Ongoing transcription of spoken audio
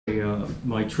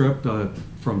My trip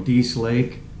from Dease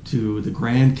Lake to the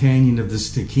Grand Canyon of the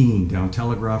Stikine down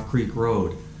Telegraph Creek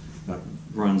Road that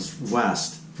runs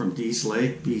west from Dease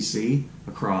Lake BC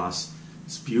across.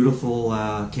 It's a beautiful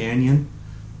canyon,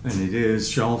 and it is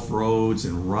shelf roads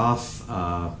and rough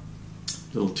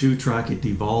little two-track it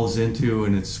devolves into,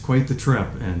 and it's quite the trip.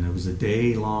 And it was a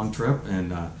day-long trip,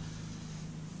 and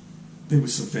there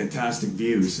was some fantastic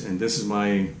views, and this is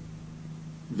my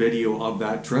video of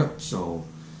that trip, so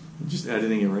I'm just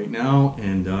editing it right now,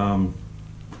 and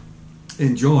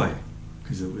enjoy,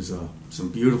 because it was some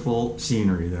beautiful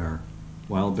scenery there.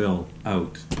 Wild Bill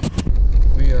out.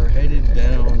 We are headed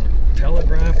down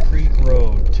Telegraph Creek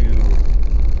Road to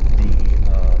the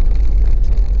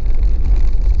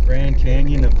Grand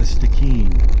Canyon of the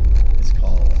Stikine, it's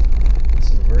called.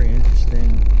 This is a very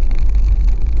interesting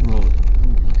road.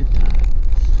 Ooh, look at that.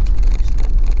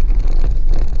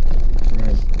 We're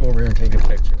going to go over here and take a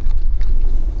picture.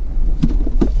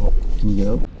 Oh, can you get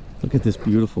out? Look at this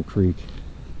beautiful creek.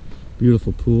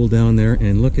 Beautiful pool down there,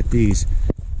 and look at these.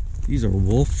 These are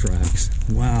wolf tracks.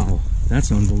 Wow, that's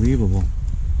unbelievable.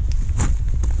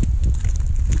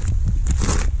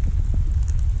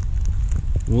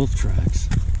 Wolf tracks.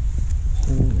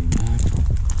 Holy mackerel.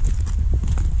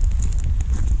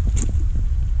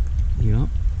 Yep.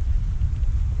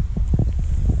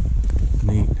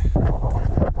 Neat.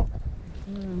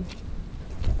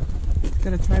 It's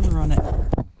got a timer on it.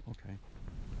 Okay.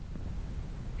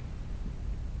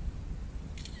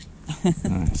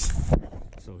 Nice.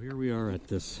 So here we are at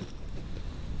this,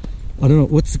 I don't know,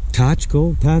 what's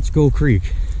Tatchko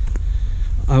Creek.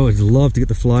 I would love to get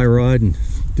the fly rod and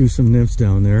do some nymphs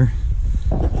down there.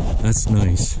 That's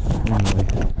nice.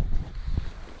 Anyway,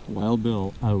 Wild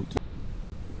Bill out.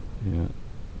 Yeah,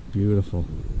 beautiful.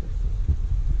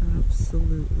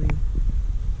 Absolutely.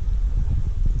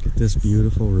 Look at this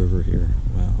beautiful river here.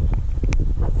 Wow.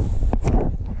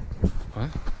 What?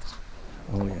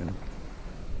 Oh yeah.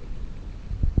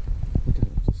 Look at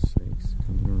those snakes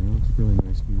coming around. It's a really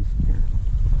nice view from here.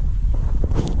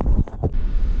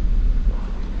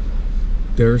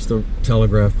 There's the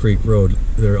Telegraph Creek Road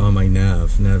there on my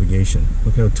navigation.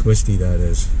 Look how twisty that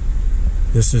is.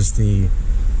 This is the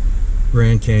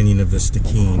Grand Canyon of the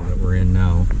Stikine that we're in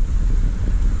now.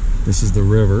 This is the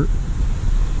river,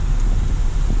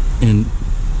 and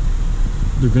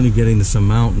they're going to get into some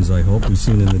mountains, I hope. We've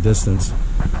seen in the distance.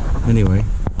 Anyway,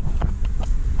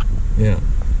 yeah,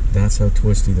 that's how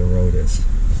twisty the road is.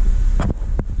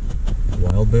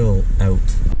 Wild Bill out.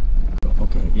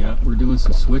 Okay, yeah, we're doing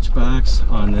some switchbacks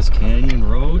on this canyon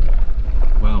road.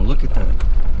 Wow, look at that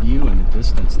view in the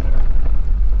distance there.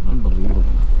 Unbelievable.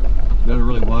 You gotta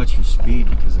really watch your speed,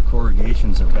 because the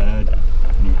corrugations are bad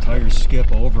and your tires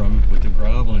skip over them with the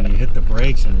gravel, and you hit the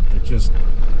brakes and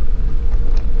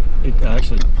it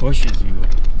actually pushes you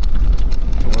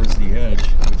towards the edge,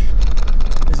 which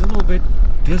is a little bit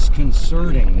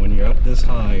disconcerting when you're up this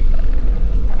high.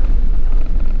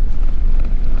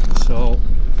 So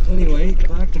anyway,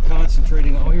 back to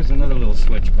concentrating. Oh, here's another little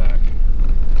switchback.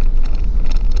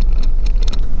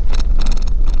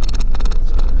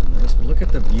 Nice. Look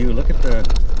at the view. Look at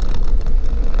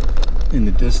in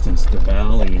the distance, the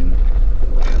valley, and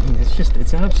I mean,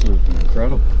 it's absolutely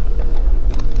incredible.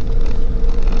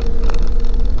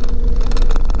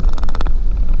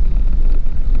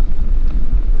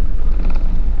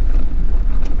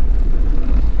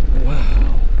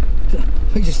 Wow.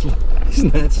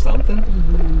 Isn't that something?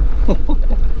 Mm-hmm.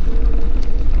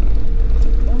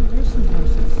 Oh, there's some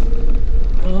horses.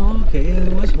 Oh, okay, yeah,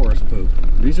 there was horse poop.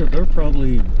 They're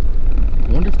probably, I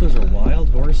wonder if those are wild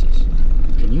horses.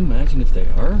 Can you imagine if they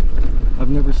are? I've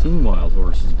never seen wild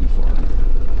horses before.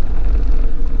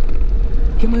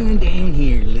 Come on down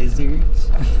here, lizards.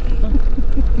 I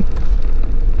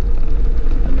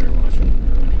better watch them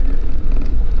down here.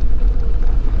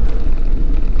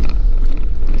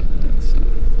 That's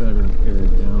better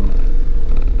aired down.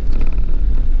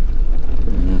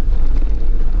 Yeah.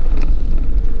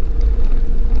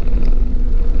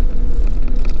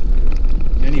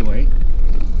 Anyway,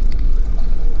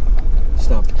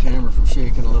 stop the camera from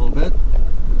shaking a little bit.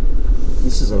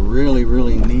 This is a really,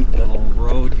 really neat little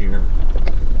road here.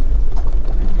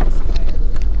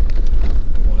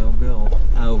 Wild Bill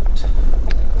out.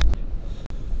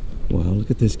 Wow, look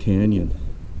at this canyon.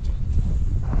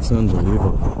 It's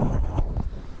unbelievable.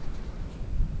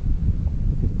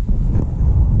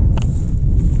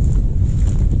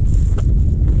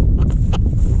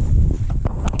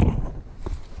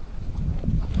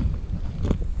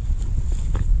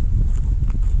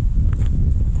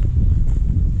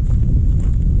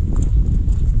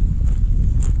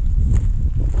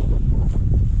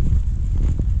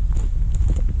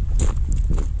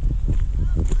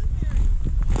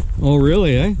 Oh,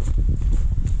 really, eh?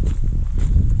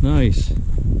 Nice.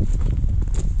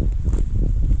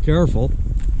 Careful.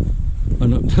 I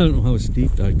don't know how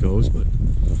steep that goes, but...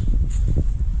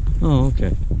 Oh,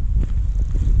 okay.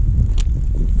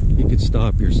 You could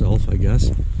stop yourself, I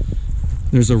guess.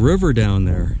 There's a river down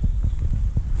there.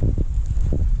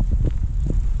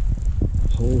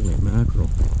 Holy mackerel.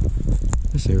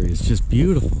 This area is just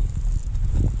beautiful.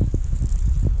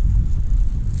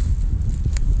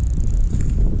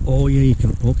 Oh yeah, you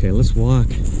can, okay, let's walk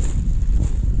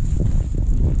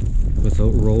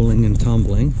without rolling and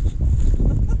tumbling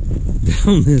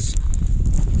down this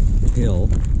hill.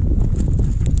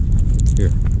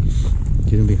 Here,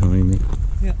 get in behind me.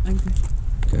 Yeah, I'm good.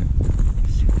 Okay.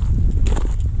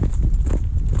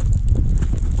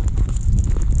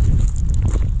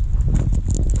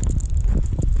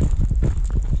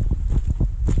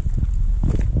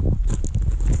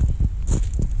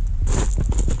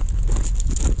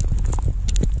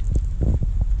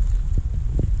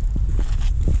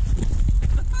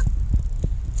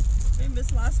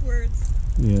 Famous last words.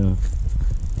 Yeah.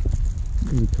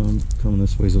 Maybe coming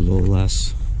this way's a little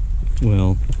less,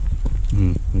 well,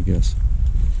 I guess.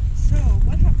 So,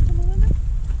 what happened to Melinda?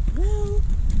 Well,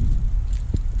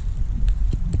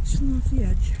 she's off the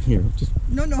edge. Here, just...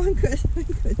 No, I'm good. I'm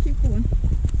good. Keep going.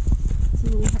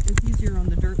 It's easier on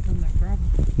the dirt than the gravel.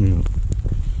 Yeah.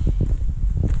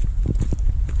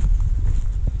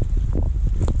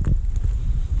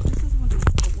 This is what a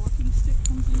walking stick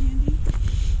comes in handy.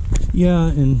 Yeah,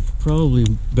 and probably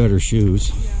better shoes.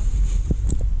 Yeah.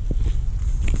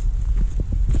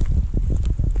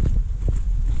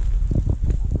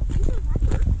 These are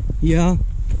rubber. Yeah.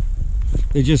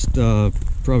 They just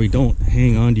probably don't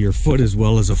hang onto your foot as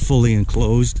well as a fully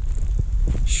enclosed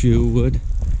shoe would.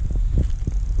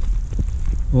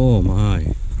 Oh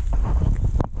my.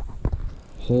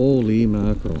 Holy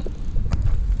mackerel.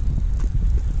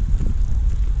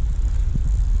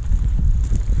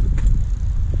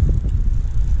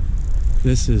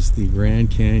 This is the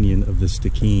Grand Canyon of the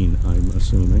Stikine, I'm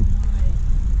assuming.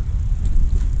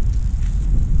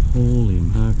 Holy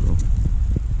mackerel.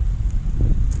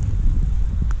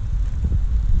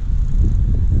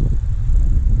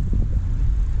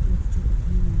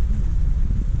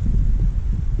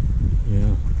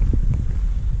 Yeah.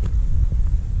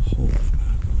 Holy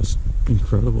mackerel. It's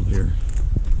incredible here.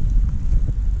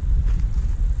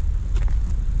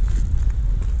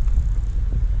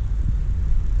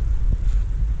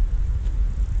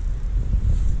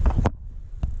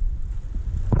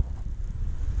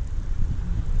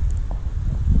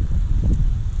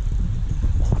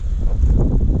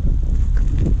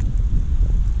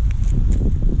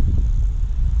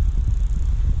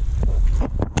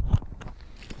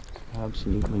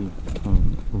 Absolutely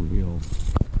unreal.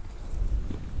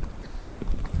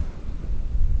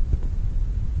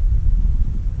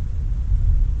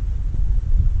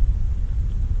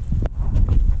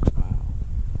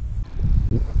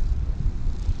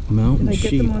 Mountain Did I get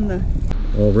sheep. them on the...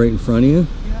 All right in front of you?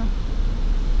 Yeah.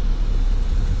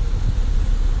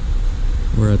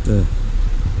 We're at the...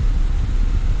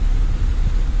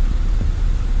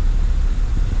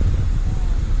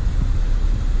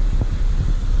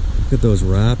 Look at those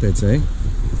rapids, eh?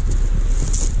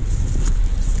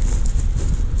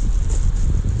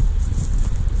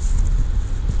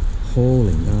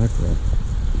 Holy mackerel.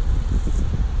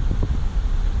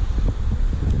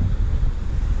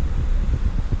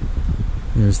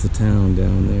 There's the town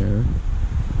down there.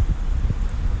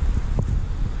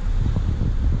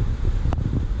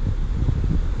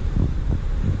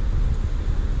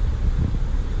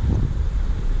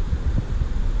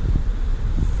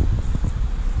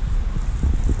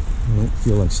 I don't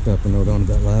feel like stepping out onto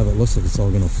that lava. It looks like it's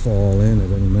all going to fall in at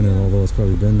any minute, although it's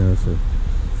probably been there for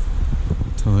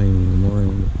time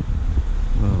immemorial.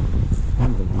 Wow,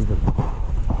 unbelievable.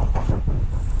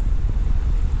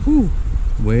 Whew.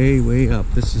 Way up.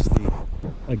 This is the,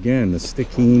 again, the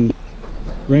Stikine,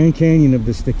 Grand Canyon of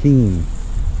the Stikine.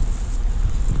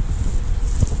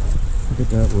 Look at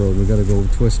that road. We got to go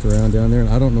twist around down there, and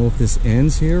I don't know if this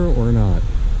ends here or not.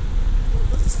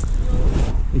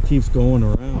 It keeps going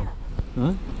around.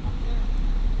 Huh?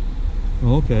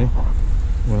 Okay.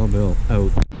 Well, Bill,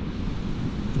 out.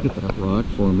 Look at that rock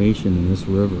formation in this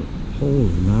river. Holy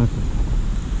mackerel.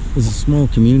 There's a small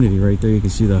community right there. You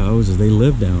can see the houses. They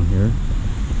live down here.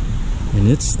 And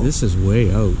this is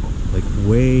way out. Like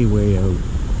way out.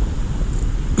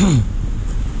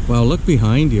 Wow, look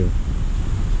behind you.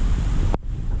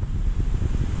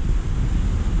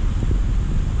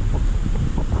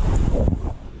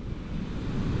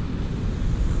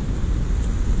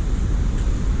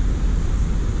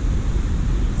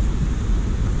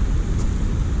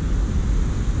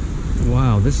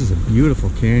 this is a beautiful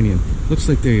canyon. Looks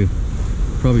like they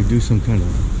probably do some kind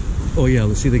of... Oh yeah,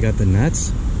 let's see, they got the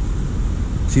nets.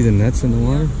 See the nets in the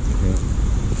water? Yeah.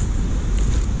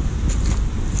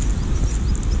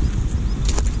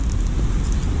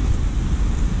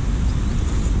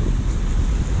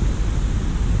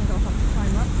 I don't have to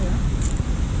climb up there.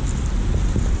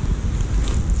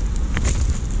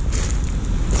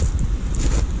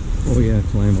 Oh yeah,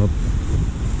 climb up.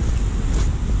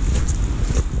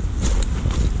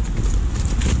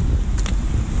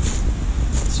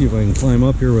 See if I can climb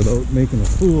up here without making a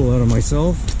fool out of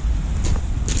myself.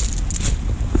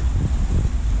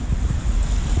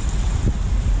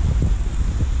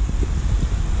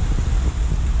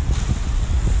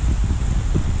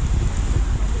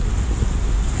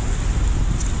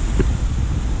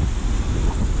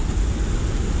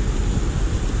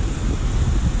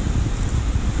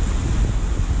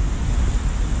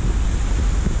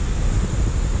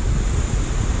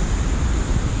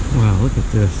 Wow, look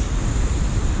at this.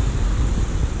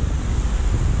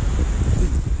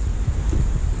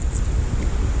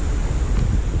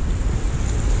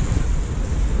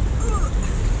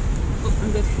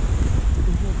 I'm good.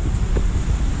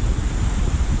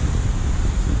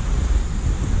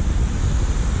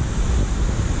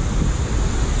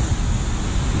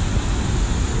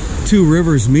 Two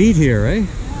rivers meet here, eh?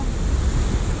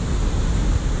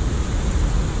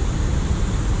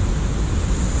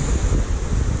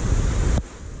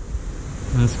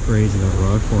 That's crazy, that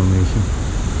rock formation.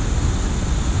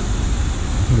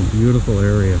 What a beautiful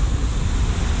area.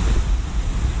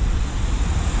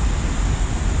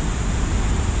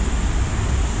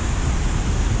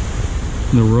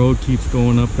 And the road keeps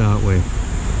going up that way.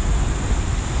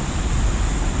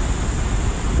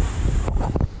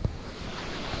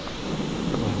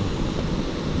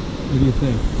 What do you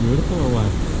think? Beautiful or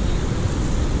what?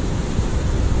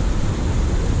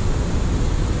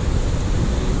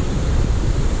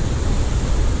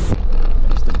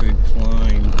 There's the big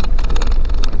climb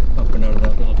up and out of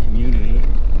that little community.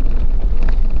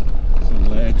 It's a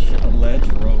ledge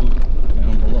road.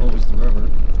 Down below is the river.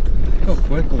 Look how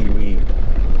quickly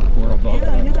we're above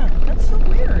that. Yeah, that's so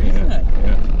weird, isn't it?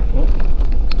 Yeah. Oh.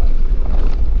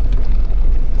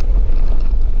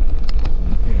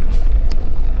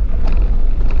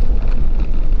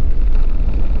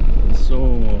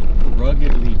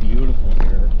 Ruggedly beautiful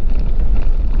here.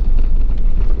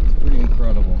 It's pretty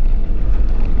incredible.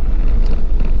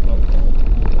 Oh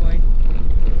boy.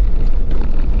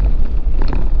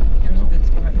 Here's a good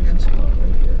spot here. Spot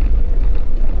right here.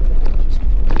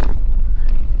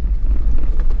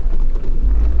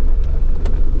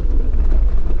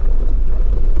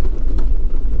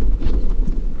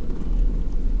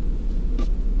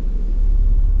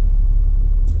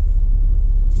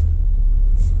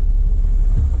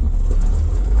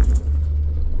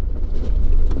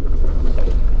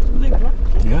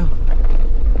 Yeah.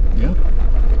 Yep.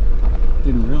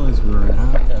 Didn't realize we were in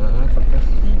Africa.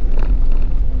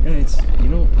 And it's,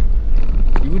 you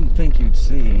wouldn't think you'd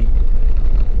see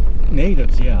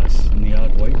natives, yes, and the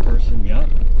odd white person, yeah.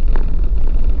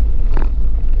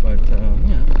 But,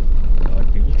 yeah,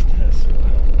 odd people. Look at this.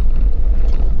 Wow.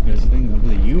 Visiting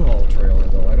the U-Haul trailer,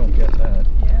 though, I don't get that.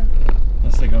 Yeah.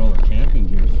 Unless they got all their camping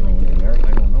gear thrown in there,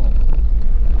 I don't know.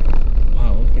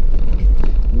 Wow, look at that.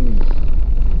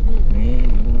 Man,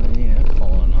 you want any of that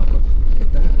falling off? Look at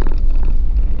that.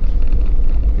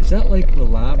 Is that like the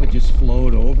lava just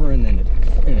flowed over and then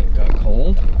it got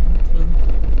cold?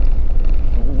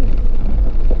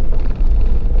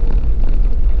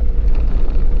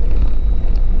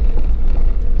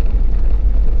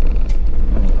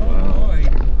 Oh, wow. Boy.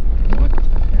 What the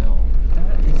hell?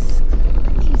 That is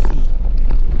crazy.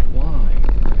 Why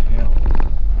the hell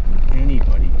would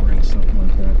anybody bring something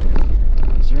like that down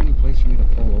here? Is there any place for me to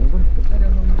pull over? I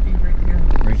don't know, maybe right here.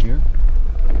 Right here?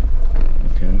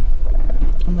 Okay.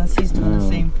 Unless he's doing the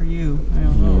same for you. I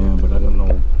don't know. Yeah, but I don't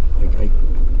know. Like,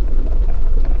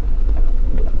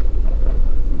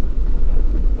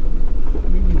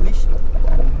 Maybe we should.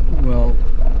 well,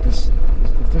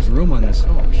 if there's room on this,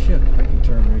 oh shit, I can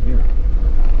turn right here,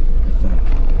 I think.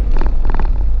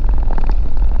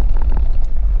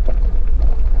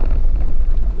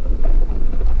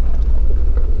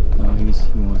 No, he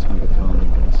wants me to come, I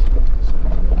guess.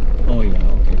 Oh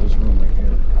yeah, okay, there's room right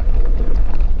here.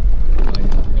 I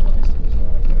didn't realize there was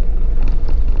rock there.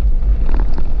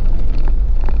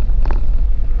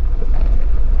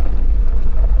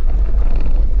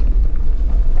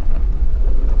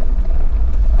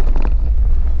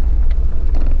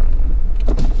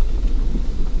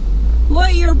 Boy,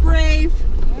 you're brave.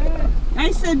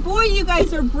 I said, boy, you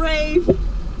guys are brave.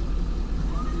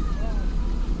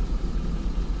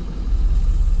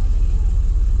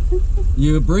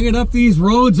 You bring it up these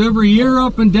roads every year,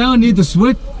 up and down, need the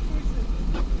switch.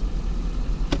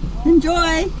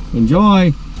 Enjoy.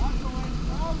 Enjoy.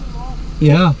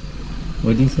 Yeah.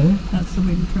 What did he say? That's the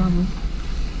way to travel.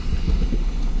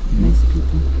 Nice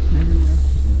people everywhere.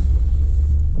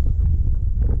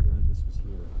 This was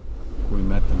here. We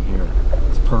met them here.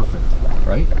 It's perfect,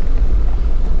 right?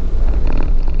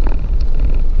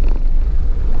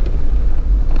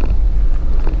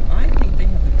 I think they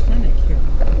have a clinic here.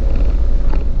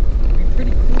 It'd be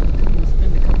pretty cool to come and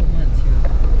spend a couple months here.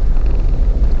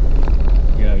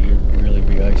 Yeah, you'd really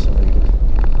be isolated.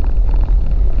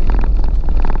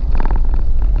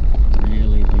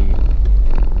 Really be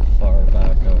far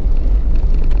back out.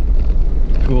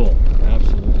 Cool.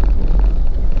 Absolutely cool.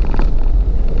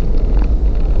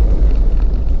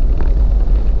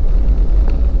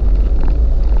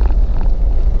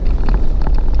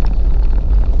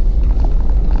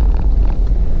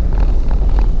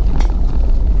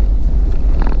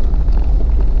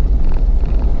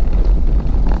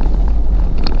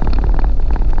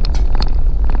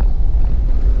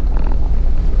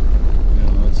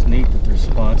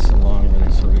 Spots along where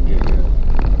they sort of get you.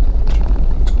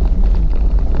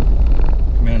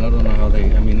 Man, I don't know how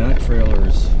they, I mean, that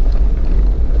trailer's,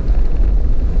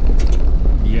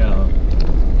 yeah,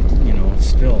 you know,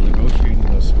 still negotiating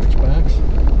those switchbacks.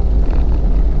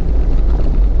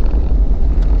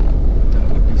 That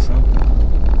would be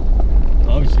something.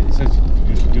 Obviously, they said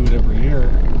you should do it every year.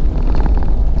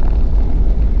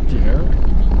 Did you hear it?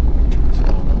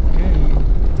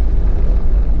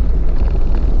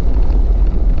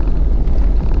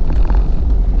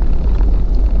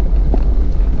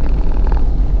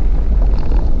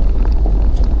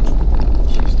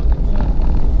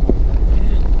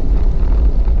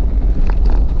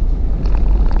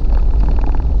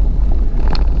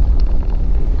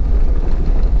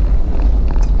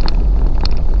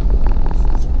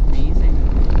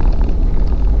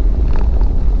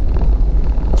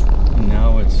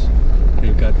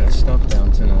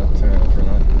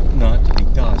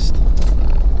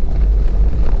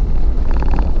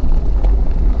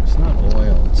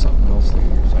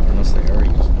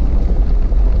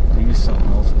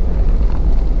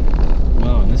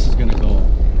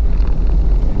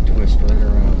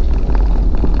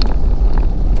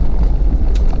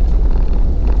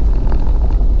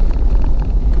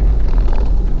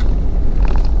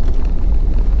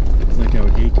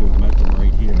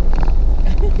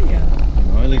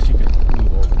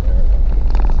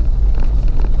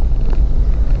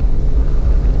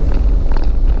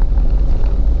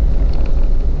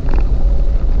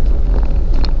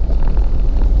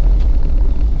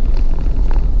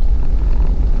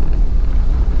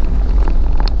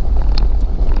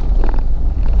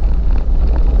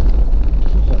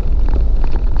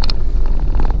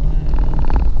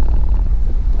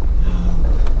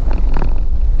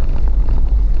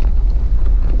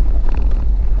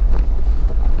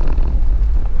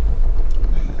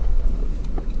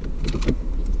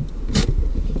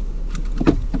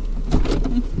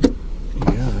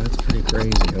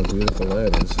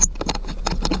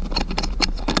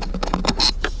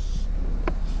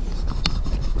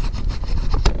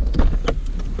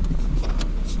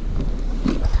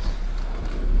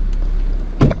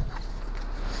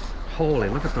 Holy,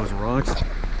 look at those rock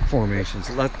formations.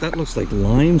 That looks like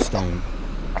limestone.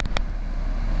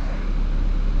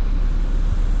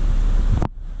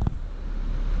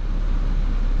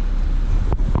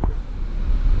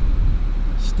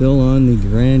 Still on the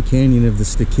Grand Canyon of the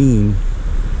Stikine.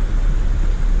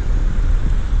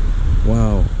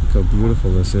 Wow, look how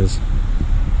beautiful this is.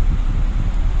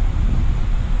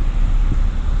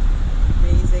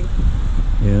 Amazing.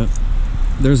 Yeah.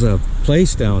 There's a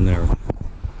place down there.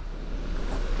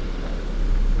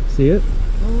 See it?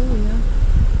 Oh, yeah.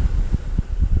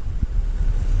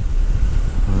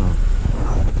 Wow.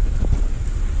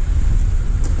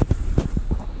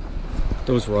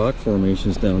 Those rock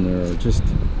formations down there are just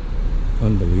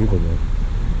unbelievable.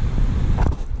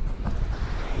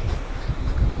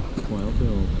 Wild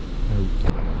Bill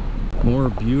out. More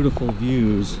beautiful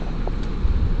views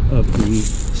of the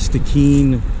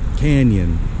Stikine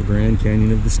Canyon, the Grand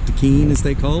Canyon of the Stikine as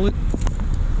they call it.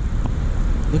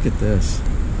 Look at this.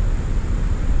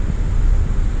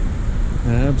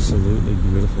 Absolutely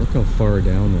beautiful. Look how far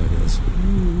down that is.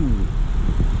 Ooh.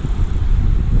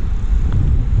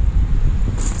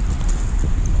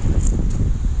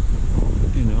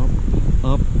 And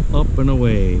up and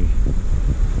away.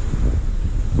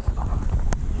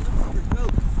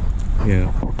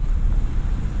 Yeah.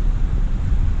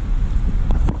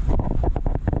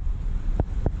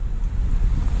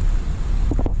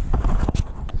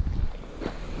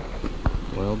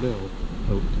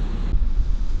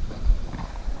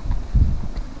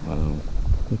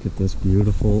 this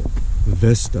beautiful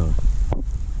vista.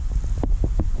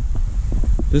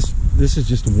 This is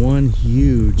just one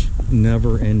huge,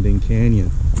 never-ending canyon.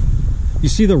 You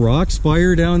see the rock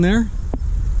spire down there?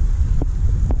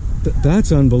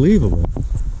 That's unbelievable.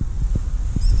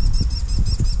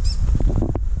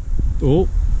 Oh.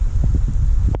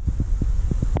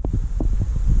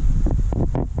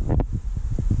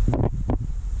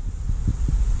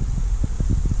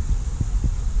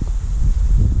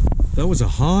 That was a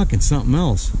hawk and something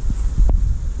else.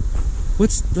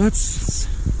 Is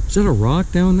that a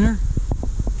rock down there?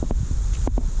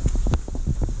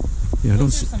 Yeah, I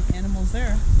don't see some animals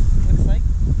there, looks like.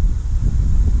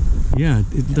 Yeah,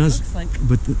 it does. Looks like,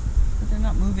 but they're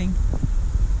not moving.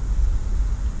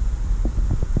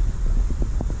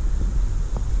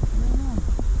 I don't know.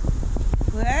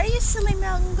 Where are you, silly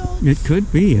mountain goats? it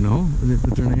could be, you know.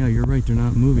 But they're, yeah, you're right. They're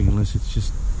not moving unless it's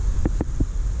just.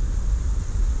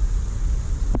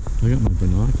 I got my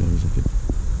binoculars.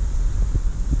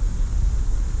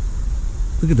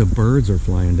 Look at the birds are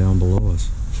flying down below us.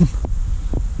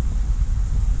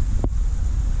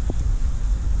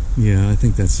 Yeah, I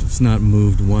think it's not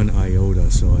moved one iota,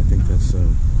 so I think that's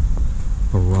a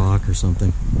rock or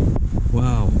something.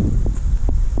 Wow.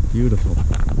 Beautiful.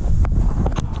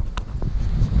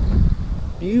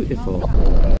 Beautiful.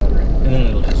 And then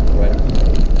it'll just quit.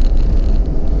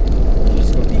 It'll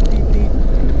just go beep, beep, beep.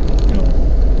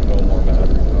 No more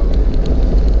battery power.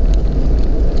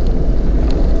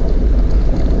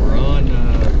 We're on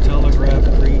Telegraph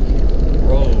Creek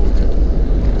Road,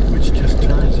 which just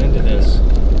turns into this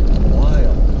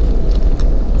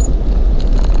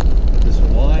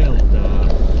wild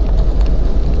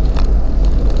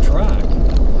track.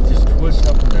 Just twists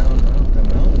up and down the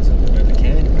mountains into the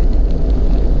canyon.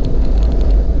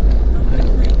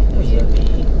 What is that?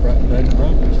 Red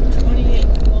Brook? 28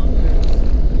 kilometers.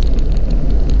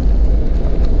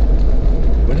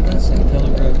 What did I say?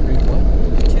 Telegraph Creek what?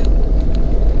 2.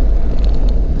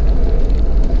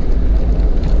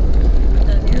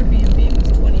 The Airbnb was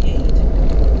 28.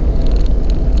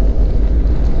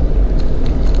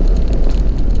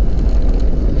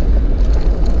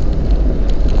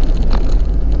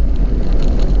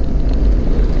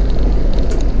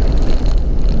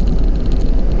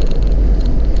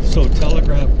 So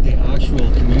the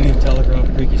actual community of Telegraph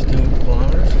Creek is 2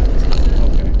 kilometers?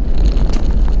 Okay.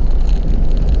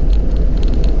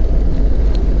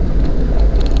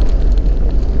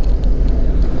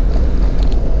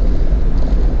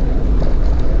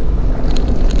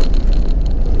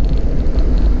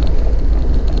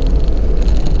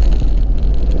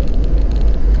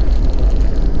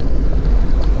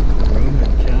 Room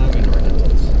and cabin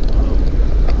rentals. Wow.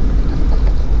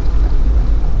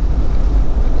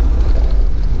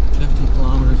 50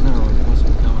 kilometers an hour. It must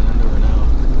be coming into her now.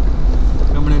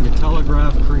 Coming into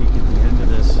Telegraph Creek at the end of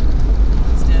this.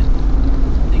 It's dead.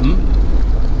 I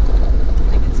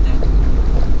think it's dead.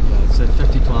 Yeah, it said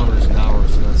 50 kilometers an hour,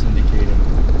 so that's indicating.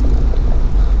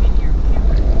 In your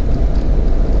camera.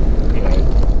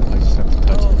 Yeah, I just have to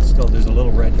touch it. Still, there's a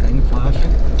little red thing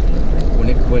flashing. When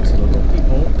it quits, it'll go,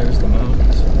 oh, there's the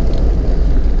mountains.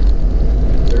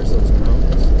 There's those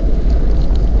mountains.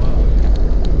 Wow.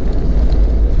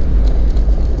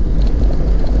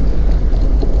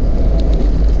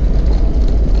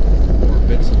 More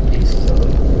bits and pieces of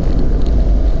it.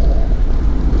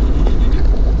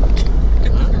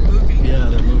 They're moving. Yeah,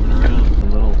 they're moving around. A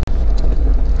little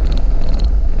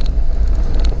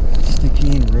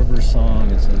Stikine River song.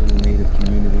 It's a little native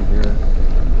community here.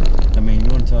 I mean, you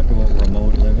want to talk about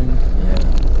remote living? Yeah.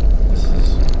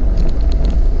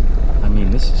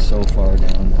 This is so far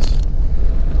down this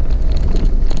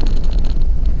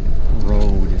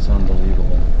road. It's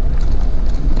unbelievable.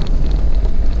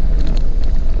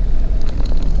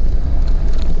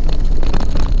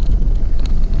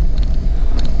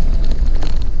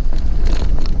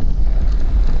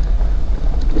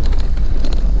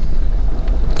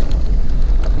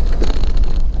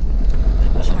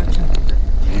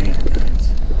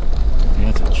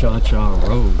 Cha-Cha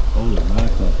Road. Holy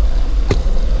mackerel.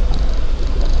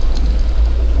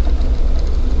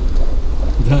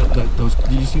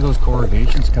 Do you see those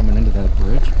corrugations coming into that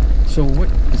bridge? So what,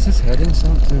 is this heading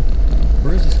something to,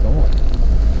 where is this going?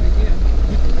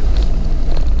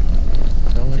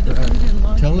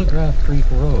 Telegraph Creek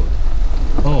Road.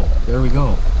 Oh, there we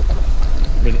go.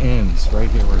 It ends right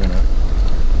here. I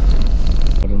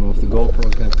don't know if the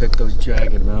GoPro's going to pick those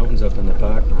jagged mountains up in the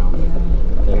background,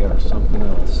 but they are something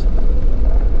else.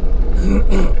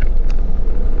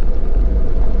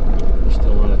 We're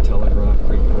still on a Telegraph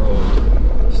Creek Road.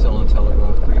 Still on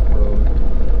Telegraph Creek Road.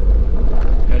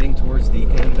 Heading towards the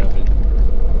end of it.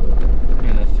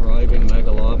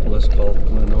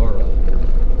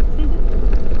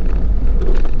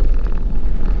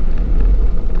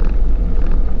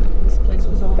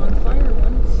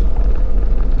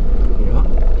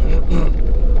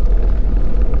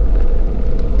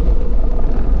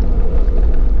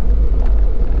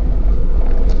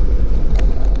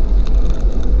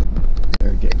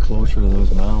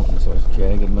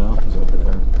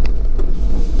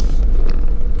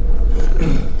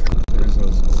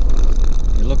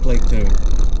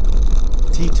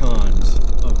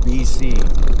 see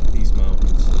these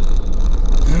mountains.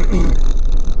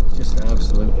 Just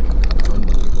absolutely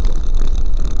unbelievable.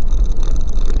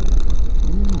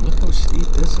 Ooh, look how steep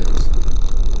this is.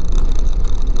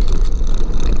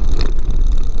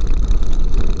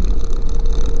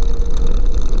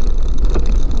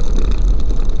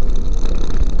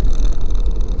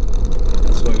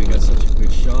 That's why we got such a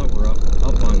good shot. We're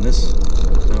up on this.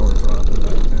 Now we're dropping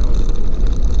back down.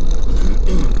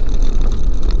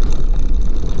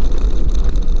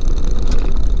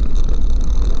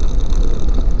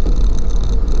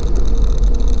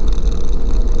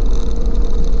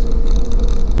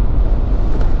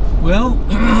 Well,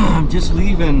 I'm just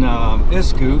leaving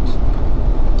Iskoot,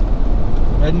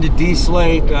 heading to Dease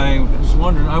Lake. I was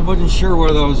wondering, I wasn't sure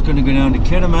whether I was going to go down to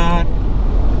Kitimat,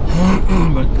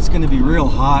 but it's going to be real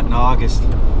hot in August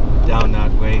down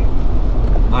that way.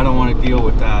 I don't want to deal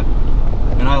with that,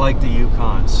 and I like the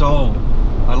Yukon, so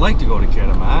I'd like to go to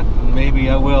Kitimat, and maybe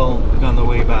I will on the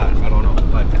way back. I don't know,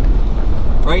 but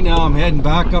right now I'm heading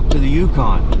back up to the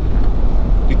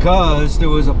Yukon because there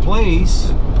was a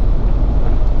place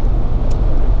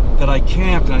that I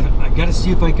camped. I got to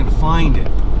see if I can find it.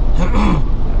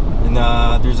 And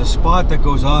there's a spot that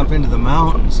goes off into the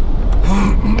mountains.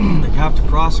 You have to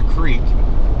cross a creek.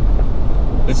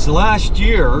 It's the last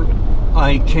year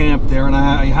I camped there, and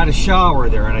I had a shower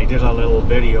there, and I did a little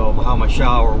video of how my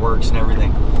shower works and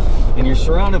everything. And you're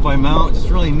surrounded by mountains.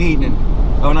 It's really neat. And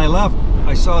when I left,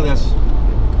 I saw this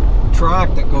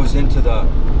track that goes into the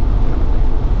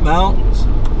mountains.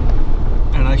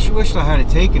 And I wished I had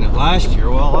taken it last year.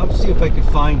 Well, I'll see if I can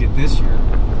find it this year.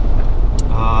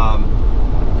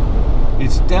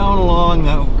 It's down along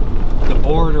the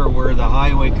border where the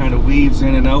highway kind of weaves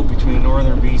in and out between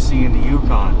northern BC and the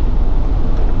Yukon.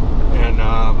 And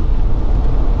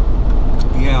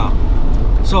yeah.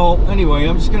 So anyway,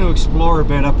 I'm just going to explore a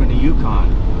bit up in the Yukon.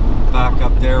 Back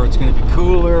up there, it's going to be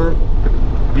cooler,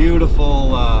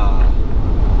 beautiful,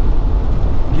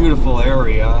 beautiful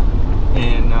area.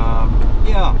 And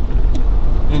yeah,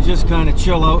 and just kind of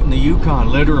chill out in the Yukon,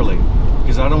 literally,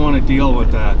 because I don't want to deal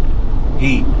with that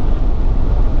heat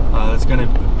that's going to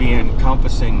be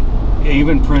encompassing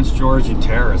even Prince George and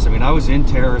Terrace. I mean, I was in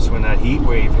Terrace when that heat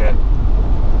wave hit,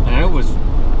 and it was,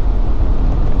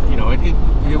 you know,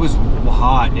 it was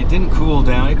hot, and it didn't cool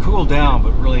down. It cooled down,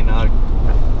 but really not.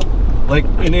 Like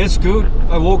in Iskoot,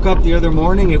 I woke up the other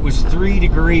morning, it was 3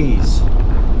 degrees.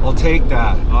 I'll take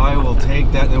that. I will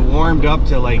take that. And it warmed up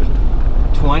to like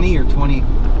 20 or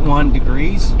 21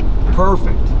 degrees.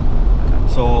 Perfect.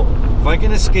 So if I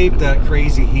can escape that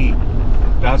crazy heat,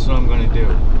 that's what I'm going to do.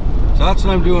 So that's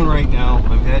what I'm doing right now.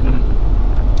 I'm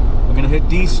going to hit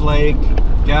Dease Lake,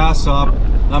 gas up.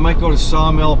 I might go to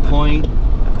Sawmill Point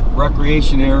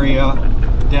recreation area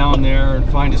down there and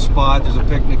find a spot. There's a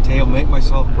picnic table, make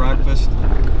myself breakfast,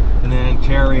 and then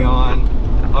carry on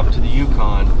up to the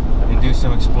Yukon and do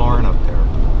some exploring up there.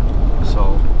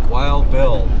 So, Wild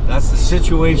Bill, that's the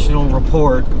situational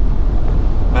report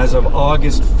as of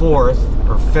August 4th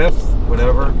or 5th,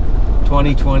 whatever,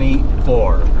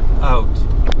 2024. Out.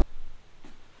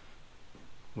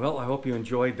 Well, I hope you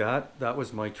enjoyed that. That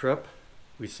was my trip.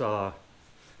 We saw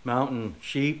mountain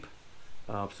sheep,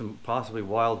 some possibly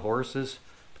wild horses,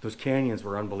 but those canyons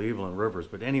were unbelievable, and rivers.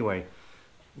 But anyway,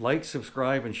 like,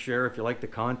 subscribe, and share if you like the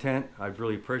content. I'd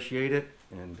really appreciate it.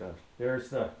 And there's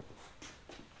the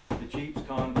Jeep's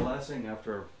convalescing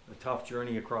after a tough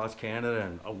journey across Canada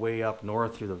and way up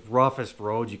north through the roughest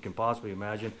roads you can possibly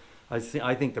imagine. I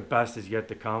think the best is yet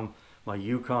to come. My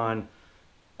Yukon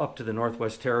up to the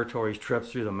Northwest Territories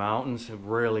trips through the mountains,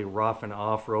 really rough and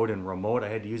off-road and remote. I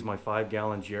had to use my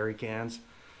 5-gallon jerry cans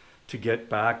to get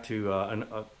back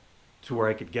to where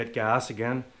I could get gas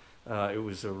again. It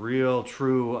was a real,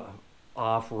 true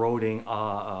off-roading,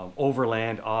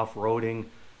 overland off-roading,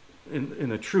 in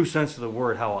the true sense of the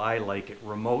word, how I like it,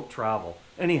 remote travel.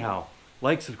 Anyhow,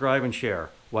 like, subscribe, and share.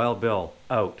 Wild Bill,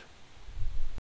 out.